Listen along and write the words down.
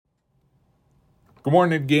Good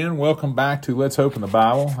morning again. Welcome back to Let's Open the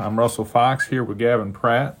Bible. I'm Russell Fox here with Gavin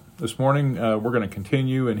Pratt. This morning we're going to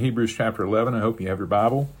continue in Hebrews chapter 11. I hope you have your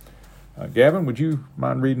Bible. Gavin, would you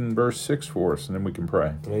mind reading verse 6 for us, and then we can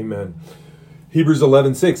pray. Amen. Hebrews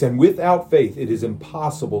 11:6, and without faith it is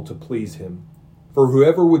impossible to please him. For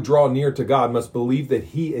whoever would draw near to God must believe that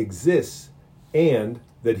he exists and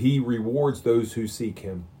that he rewards those who seek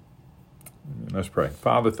him. Let's pray.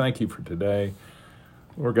 Father, thank you for today.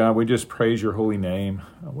 Lord God, we just praise your holy name.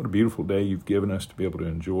 What a beautiful day you've given us to be able to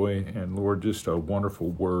enjoy. And Lord, just a wonderful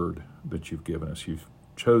word that you've given us. You've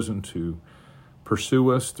chosen to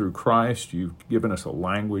pursue us through Christ. You've given us a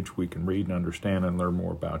language we can read and understand and learn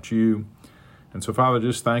more about you. And so, Father,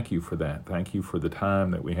 just thank you for that. Thank you for the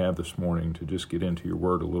time that we have this morning to just get into your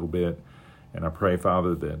word a little bit. And I pray,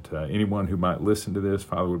 Father, that anyone who might listen to this,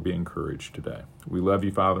 Father, would be encouraged today. We love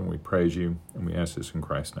you, Father, and we praise you. And we ask this in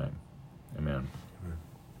Christ's name. Amen.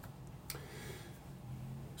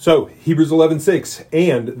 So, Hebrews 11:6,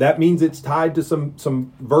 and that means it's tied to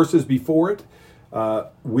some verses before it.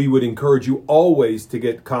 We would encourage you always to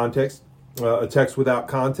get context. A text without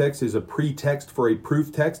context is a pretext for a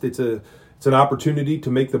proof text. It's an opportunity to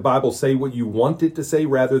make the Bible say what you want it to say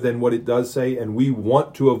rather than what it does say, and we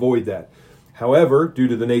want to avoid that. However, due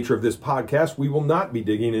to the nature of this podcast, we will not be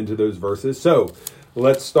digging into those verses. So,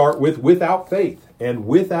 let's start with without faith. And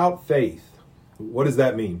without faith, what does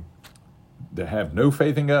that mean? To have no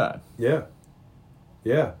faith in God. Yeah.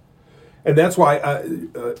 And that's why, I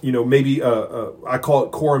call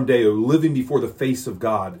it coram Deo, living before the face of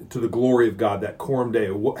God, to the glory of God, that coram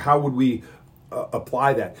Deo. How would we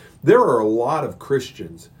apply that? There are a lot of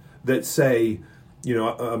Christians that say,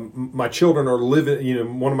 my children are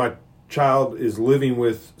living, one of my child is living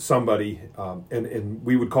with somebody, and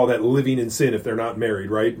we would call that living in sin if they're not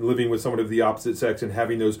married, right? Living with someone of the opposite sex and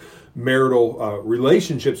having those marital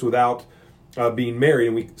relationships without being married,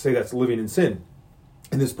 and we say that's living in sin.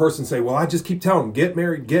 And this person say, well, I just keep telling them, get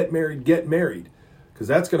married, because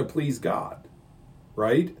that's going to please God,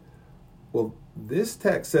 right? Well, this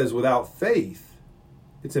text says without faith,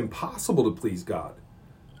 it's impossible to please God.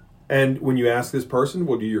 And when you ask this person,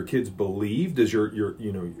 well, do your kids believe? Does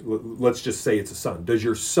let's just say it's a son. Does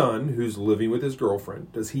your son who's living with his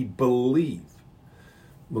girlfriend, does he believe?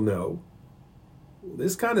 Well, no.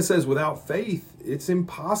 This kind of says without faith, it's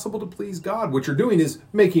impossible to please God. What you're doing is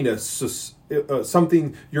making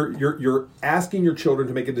something, you're asking your children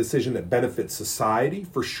to make a decision that benefits society,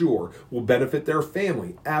 for sure, will benefit their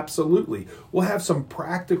family, absolutely, will have some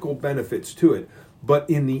practical benefits to it. But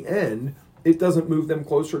in the end, it doesn't move them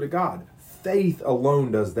closer to God. Faith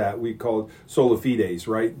alone does that. We call it sola fides,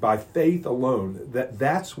 right? By faith alone,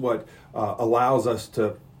 that's what allows us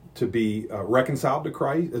to be reconciled to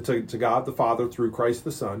Christ, to God the Father through Christ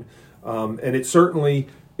the Son. And it certainly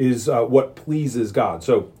is what pleases God.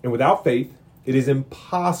 So, and without faith, it is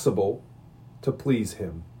impossible to please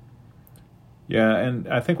him. Yeah, and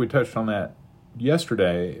I think we touched on that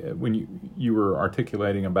yesterday when you were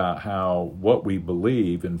articulating about how what we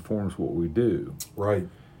believe informs what we do. Right.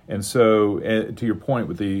 And so, to your point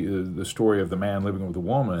with the story of the man living with a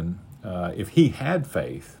woman, if he had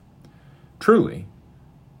faith, truly,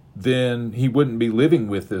 then he wouldn't be living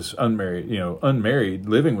with this unmarried,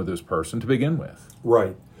 living with this person to begin with.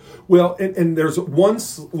 Right. Well, and there's one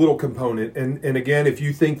little component, and again, if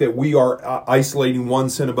you think that we are isolating one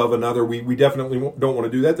sin above another, we definitely don't want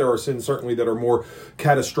to do that. There are sins certainly that are more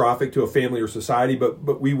catastrophic to a family or society,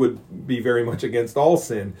 but we would be very much against all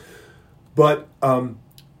sin. But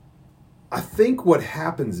I think what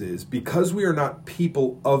happens is, because we are not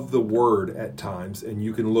people of the Word at times, and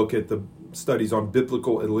you can look at the studies on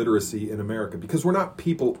biblical illiteracy in America, because we're not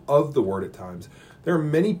people of the Word at times, there are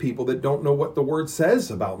many people that don't know what the Word says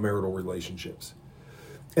about marital relationships.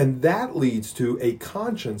 And that leads to a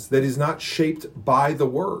conscience that is not shaped by the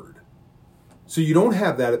Word. So you don't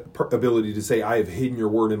have that ability to say, I have hidden your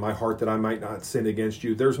Word in my heart that I might not sin against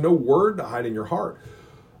you. There's no Word to hide in your heart.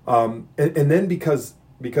 And then because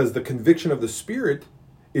the conviction of the Spirit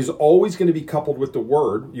is always going to be coupled with the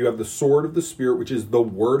Word. You have the sword of the Spirit, which is the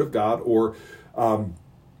Word of God, or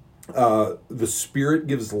the Spirit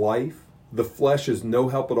gives life. The flesh is no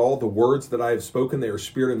help at all. The words that I have spoken, they are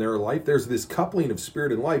spirit and they are life. There's this coupling of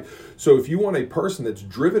spirit and life. So if you want a person that's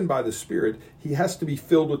driven by the Spirit, he has to be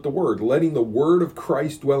filled with the Word. Letting the Word of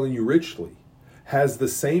Christ dwell in you richly has the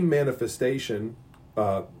same manifestation,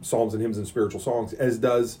 psalms and hymns and spiritual songs, as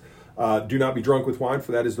does do not be drunk with wine,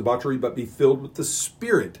 for that is debauchery, but be filled with the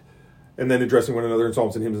Spirit. And then addressing one another in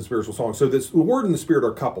psalms and hymns and spiritual songs. So the Word and the Spirit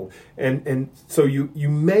are coupled. And so you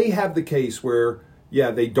may have the case where,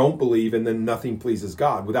 they don't believe and then nothing pleases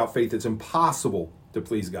God. Without faith, it's impossible to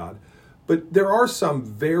please God. But there are some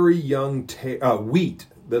very young wheat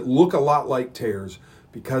that look a lot like tares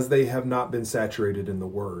because they have not been saturated in the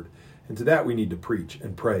Word. And to that we need to preach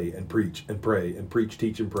and pray and preach and pray and preach,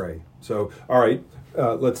 teach, and pray. So, all right,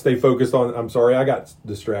 let's stay focused on, I'm sorry, I got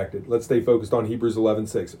distracted. Let's stay focused on Hebrews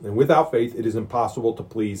 11:6. And without faith, it is impossible to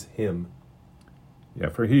please Him. Yeah,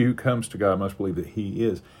 for he who comes to God must believe that He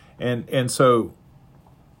is. And so,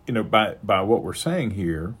 by what we're saying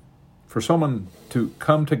here, for someone to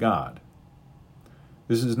come to God,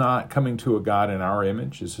 this is not coming to a God in our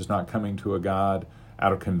image. This is not coming to a God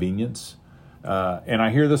out of convenience. And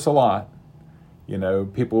I hear this a lot.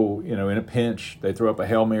 People, in a pinch, they throw up a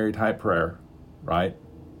Hail Mary type prayer, right?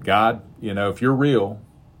 God, if you're real,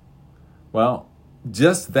 well,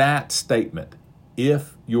 just that statement,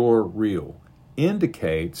 if you're real,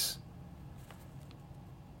 indicates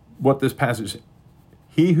what this passage,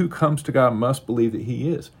 he who comes to God must believe that He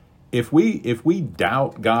is. If we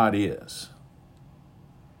doubt God is,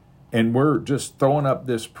 and we're just throwing up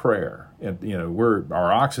this prayer, and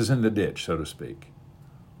our ox is in the ditch, so to speak,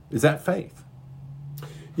 is that faith?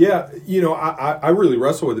 Yeah, I really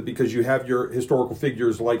wrestle with it because you have your historical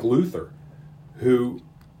figures like Luther, who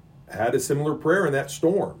had a similar prayer in that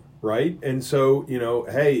storm, right? And so,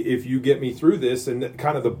 hey, if you get me through this, and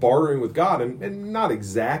kind of the bartering with God, and not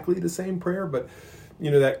exactly the same prayer, but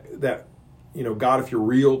that God, if you're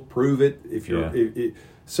real, prove it. If you're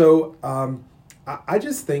I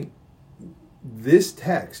just think this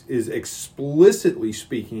text is explicitly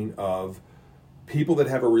speaking of people that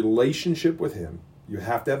have a relationship with Him. You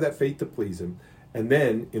have to have that faith to please Him. And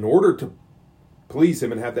then in order to please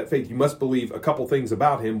Him and have that faith, you must believe a couple things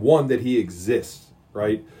about Him. One, that He exists,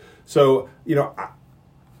 right? So,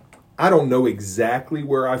 I don't know exactly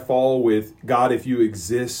where I fall with God, if you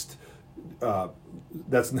exist.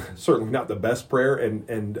 That's certainly not the best prayer,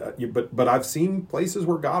 but I've seen places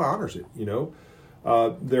where God honors it.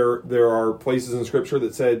 There are places in Scripture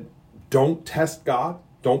that said, don't test God,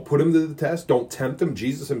 don't put Him to the test, don't tempt Him.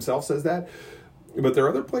 Jesus Himself says that. But there are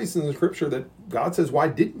other places in Scripture that God says, why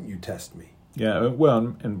didn't you test me? Yeah,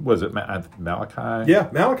 well, and was it Malachi? Yeah,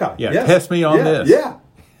 Malachi. Yeah, yes. Test me on this. Yeah.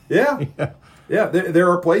 Yeah,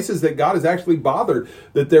 there are places that God is actually bothered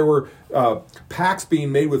that there were pacts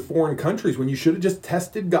being made with foreign countries when you should have just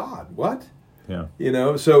tested God. What? Yeah.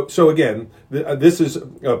 So again, this is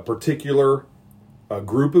a particular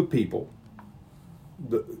group of people,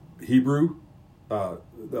 the Hebrew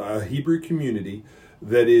community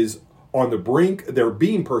that is on the brink. They're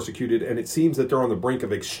being persecuted, and it seems that they're on the brink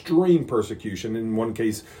of extreme persecution. In one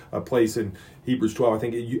case, a place in Hebrews 12, I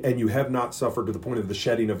think, and you have not suffered to the point of the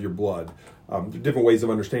shedding of your blood. There are different ways of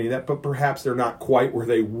understanding that, but perhaps they're not quite where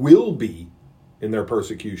they will be in their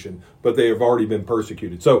persecution, but they have already been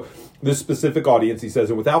persecuted. So this specific audience, he says,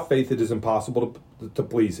 and without faith it is impossible to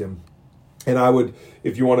please Him. And I would,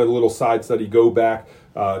 if you wanted a little side study, go back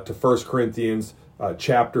to 1 Corinthians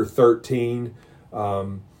chapter 13,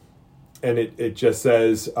 and it just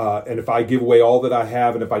says, and if I give away all that I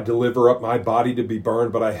have, and if I deliver up my body to be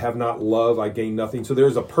burned, but I have not love, I gain nothing. So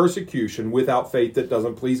there's a persecution without faith that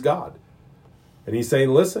doesn't please God. And he's saying,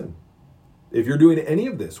 listen, if you're doing any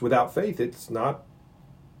of this without faith, it's not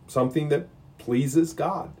something that pleases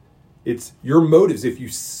God. It's your motives. If you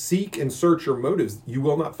seek and search your motives, you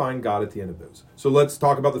will not find God at the end of those. So let's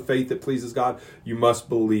talk about the faith that pleases God. You must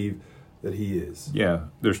believe that He is. Yeah,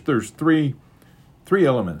 there's three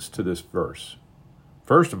elements to this verse.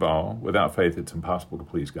 First of all, without faith, it's impossible to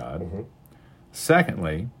please God. Mm-hmm.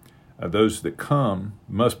 Secondly, those that come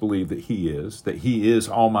must believe that He is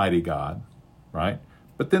Almighty God, right?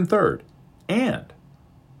 But then third, and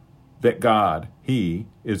that God, He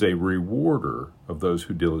is a rewarder of those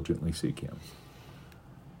who diligently seek Him.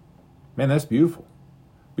 Man, that's beautiful.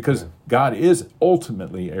 Because God is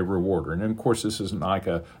ultimately a rewarder. And of course, this isn't like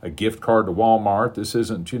a gift card to Walmart. This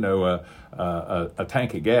isn't, a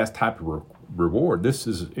tank of gas type of reward. This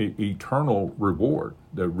is eternal reward.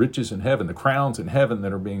 The riches in heaven, the crowns in heaven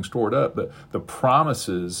that are being stored up, the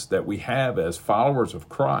promises that we have as followers of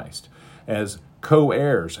Christ, as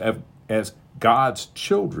co-heirs, as God's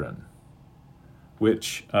children,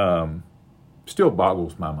 which still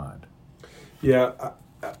boggles my mind. Yeah.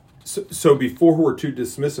 So before we're too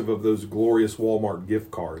dismissive of those glorious Walmart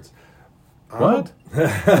gift cards, what?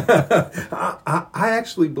 I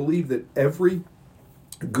actually believe that every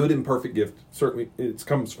good and perfect gift, certainly it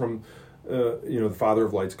comes from, the Father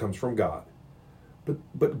of lights, comes from God.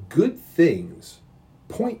 But good things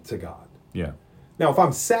point to God. Yeah. Now, if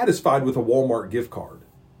I'm satisfied with a Walmart gift card,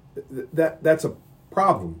 that's a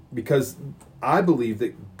problem, because I believe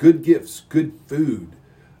that good gifts, good food,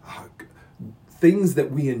 things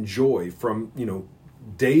that we enjoy from,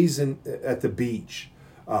 days at the beach,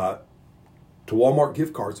 to Walmart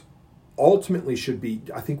gift cards, ultimately should be,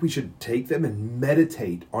 I think we should take them and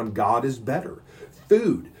meditate on God is better.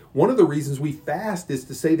 Food. One of the reasons we fast is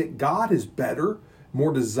to say that God is better,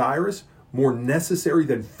 more desirous, more necessary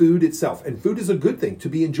than food itself. And food is a good thing to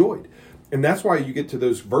be enjoyed. And that's why you get to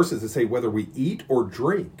those verses that say whether we eat or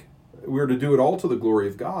drink, we're to do it all to the glory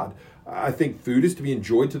of God. I think food is to be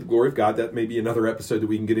enjoyed to the glory of God. That may be another episode that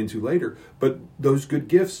we can get into later. But those good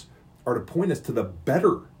gifts are to point us to the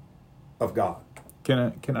better of God.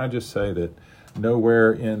 Can I just say that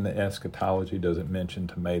nowhere in the eschatology does it mention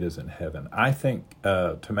tomatoes in heaven. I think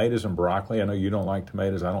tomatoes and broccoli, I know you don't like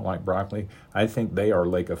tomatoes, I don't like broccoli, I think they are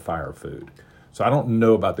lake of fire food. So I don't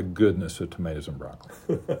know about the goodness of tomatoes and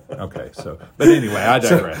broccoli. Okay, but anyway, I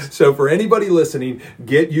digress. So for anybody listening,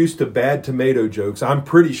 get used to bad tomato jokes. I'm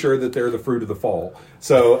pretty sure that they're the fruit of the fall.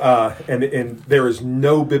 So, and there is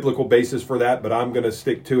no biblical basis for that, but I'm going to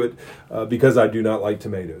stick to it because I do not like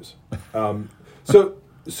tomatoes.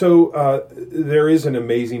 So there is an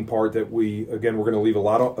amazing part that we're going to leave a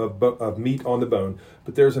lot of meat on the bone,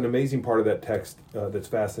 but there's an amazing part of that text that's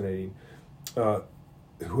fascinating.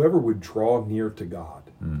 Whoever would draw near to God.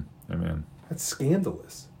 Amen. That's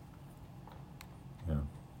scandalous. Yeah.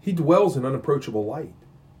 He dwells in unapproachable light.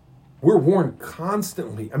 We're warned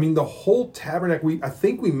constantly. I mean, the whole tabernacle, I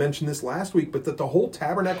think we mentioned this last week, but that the whole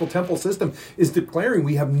tabernacle temple system is declaring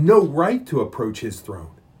we have no right to approach his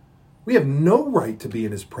throne. We have no right to be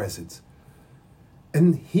in his presence.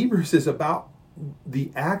 And Hebrews is about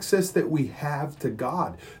the access that we have to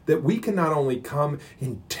God, that we can not only come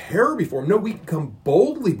in terror before him, no, we can come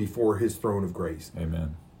boldly before his throne of grace.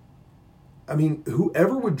 Amen. I mean,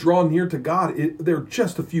 whoever would draw near to God, there are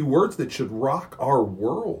just a few words that should rock our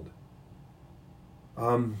world.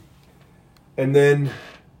 And then,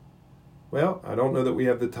 well, I don't know that we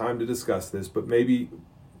have the time to discuss this, but maybe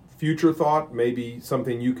future thought, maybe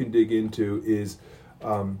something you can dig into is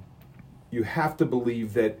you have to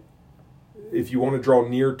believe that if you want to draw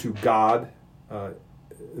near to God,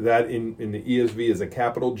 that in the ESV is a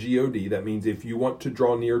capital G-O-D. That means if you want to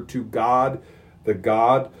draw near to God, the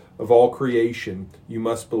God of all creation, you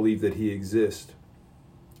must believe that he exists.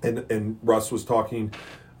 And Russ was talking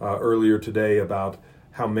earlier today about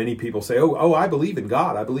how many people say, oh, I believe in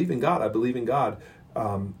God. I believe in God. I believe in God.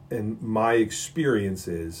 And my experience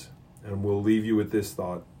is, and we'll leave you with this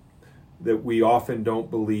thought, that we often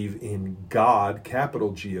don't believe in God,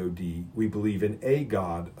 capital G-O-D. We believe in a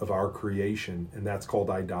God of our creation, and that's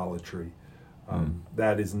called idolatry.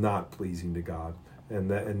 That is not pleasing to God.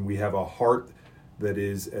 And we have a heart that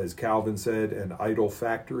is, as Calvin said, an idol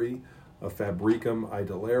factory, a fabricum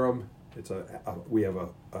idolarum. We have a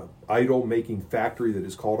idol making factory that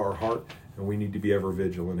is called our heart, and we need to be ever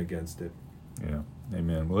vigilant against it. Yeah,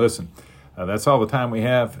 amen. Well, listen, that's all the time we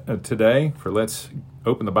have today for Let's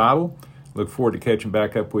Open the Bible. Look forward to catching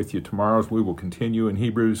back up with you tomorrow as we will continue in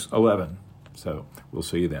Hebrews 11. So we'll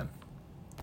see you then.